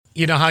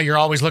You know how you're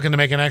always looking to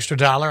make an extra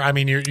dollar? I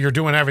mean, you're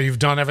doing you've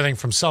done everything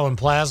from selling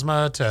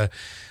plasma to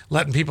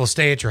letting people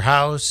stay at your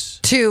house.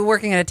 To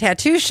working at a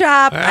tattoo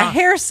shop, a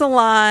hair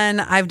salon.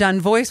 I've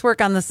done voice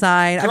work on the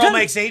side. Girl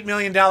makes $8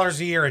 million a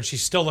year and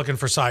she's still looking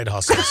for side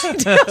hustles.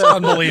 It's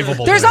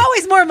unbelievable. There's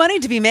always more money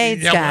to be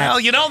made,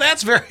 Scott. Well,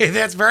 that's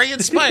very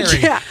inspiring.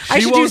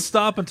 She won't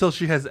stop until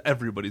she has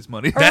everybody's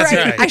money. That's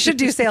right. I should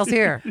do sales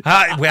here.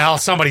 Well,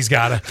 somebody's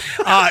got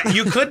to.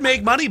 You could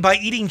make money by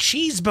eating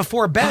cheese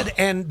before bed.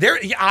 And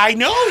I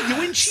know,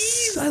 you and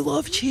cheese. I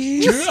love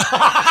cheese.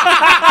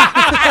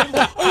 I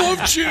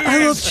love cheese.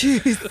 I love cheese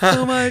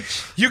so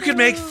much. You could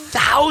make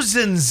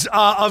thousands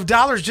of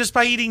dollars just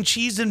by eating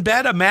cheese in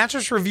bed. A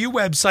mattress review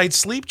website,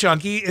 Sleep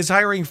Junkie, is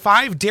hiring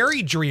 5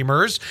 dairy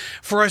dreamers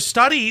for a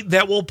study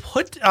that will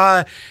put...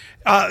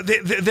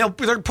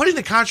 they're putting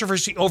the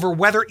controversy over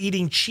whether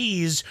eating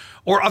cheese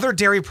or other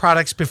dairy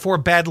products before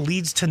bed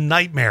leads to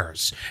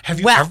nightmares. Have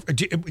you?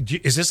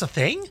 Is this a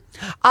thing?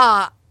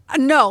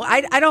 No,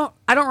 I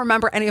don't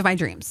remember any of my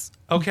dreams.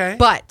 Okay,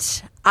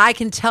 but I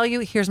can tell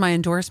you. Here's my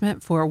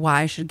endorsement for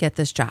why I should get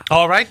this job.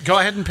 All right, go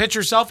ahead and pitch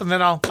yourself, and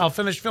then I'll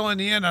finish filling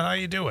you in on how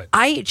you do it.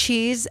 I eat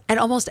cheese at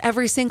almost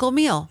every single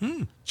meal.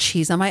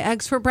 Cheese on my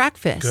eggs for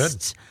breakfast.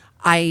 Good.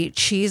 I eat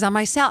cheese on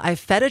my salad. I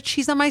feta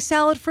cheese on my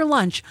salad for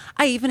lunch.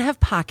 I even have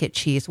pocket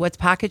cheese. What's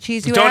pocket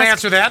cheese? You Don't ask?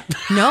 answer that.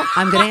 No,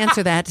 I'm going to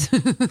answer that.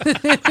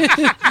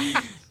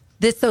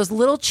 Those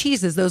little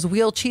cheeses, those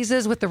wheel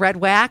cheeses with the red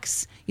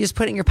wax, you just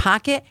put it in your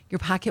pocket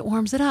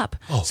warms it up.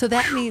 So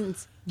that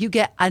means you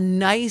get a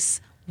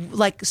nice,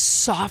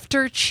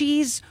 softer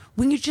cheese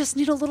when you just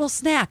need a little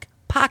snack.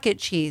 Pocket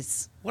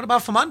cheese. What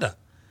about Famunda?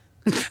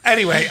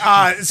 Anyway,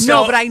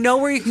 no, but I know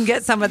where you can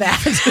get some of that.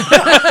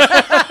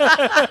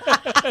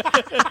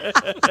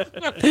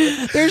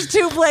 There's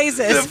 2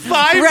 places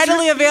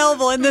readily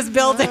available in this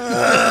building.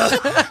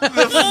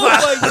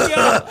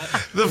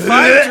 The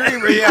 5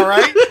 dreamer, yeah,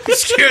 right?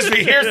 Excuse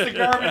me. Here's the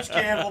garbage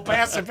can. We'll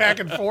pass it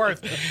back and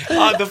forth.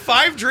 The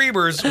 5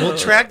 dreamers will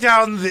track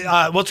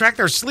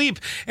their sleep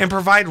and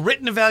provide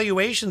written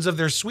evaluations of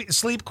their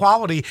sleep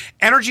quality,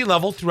 energy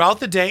level throughout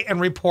the day, and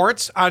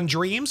reports on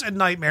dreams and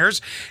nightmares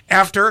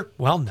after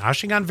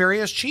noshing on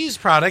various cheese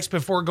products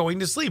before going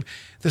to sleep.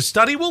 The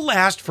study will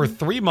last for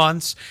 3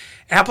 months.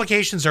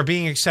 Applications are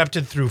being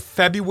accepted through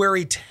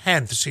February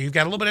 10th, so you've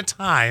got a little bit of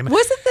time.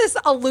 Wasn't this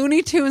a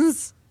Looney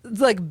Tunes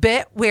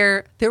bit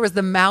where there was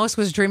the mouse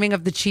was dreaming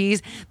of the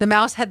cheese? The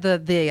mouse had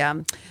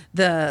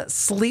the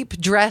sleep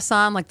dress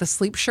on, the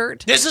sleep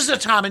shirt. This is a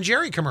Tom and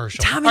Jerry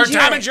commercial. Tom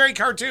and Jerry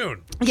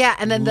cartoon. Yeah,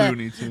 and then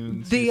Looney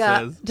Tunes, did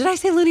I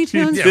say Looney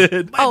Tunes? You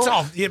did.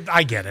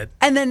 I get it.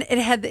 And then it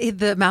had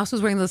the mouse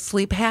was wearing the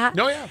sleep hat.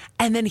 Oh, yeah.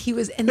 And then he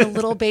was in the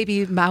little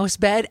baby mouse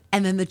bed,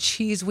 and then the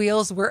cheese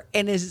wheels were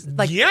in his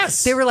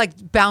yes, they were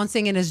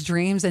bouncing in his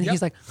dreams, and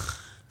he's like.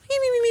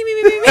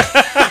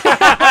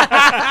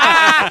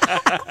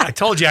 I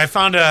told you I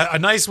found a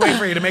nice way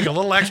for you to make a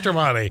little extra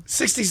money.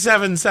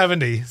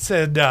 6770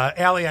 said,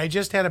 Allie, I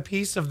just had a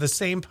piece of the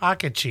same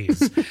pocket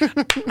cheese.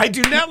 I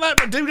do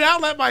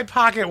not let my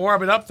pocket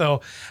warm it up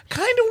though.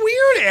 Kind of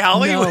weird,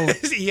 Allie. No.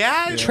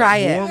 Yeah, try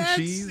it. Warm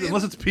cheese,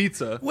 unless it's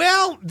pizza.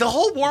 Well, the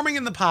whole warming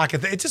in the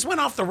pocket, it just went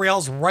off the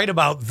rails right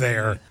about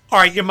there. All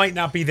right, you might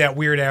not be that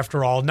weird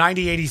after all.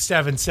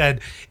 9087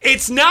 said,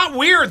 it's not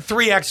weird,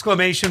 3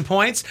 exclamation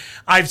points.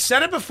 I've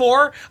said it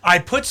before. I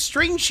put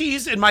string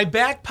cheese in my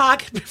back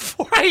pocket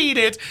before I eat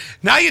it.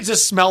 Now you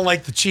just smell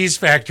like the cheese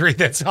factory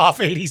that's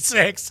off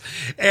 86.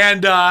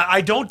 And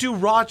I don't do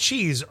raw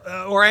cheese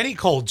or any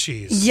cold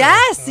cheese.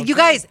 Yes, so, okay. You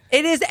guys,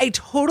 it is a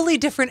totally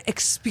different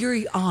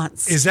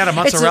experience. Is that a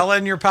mozzarella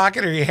in your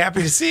pocket? Are you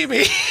happy to see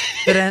me?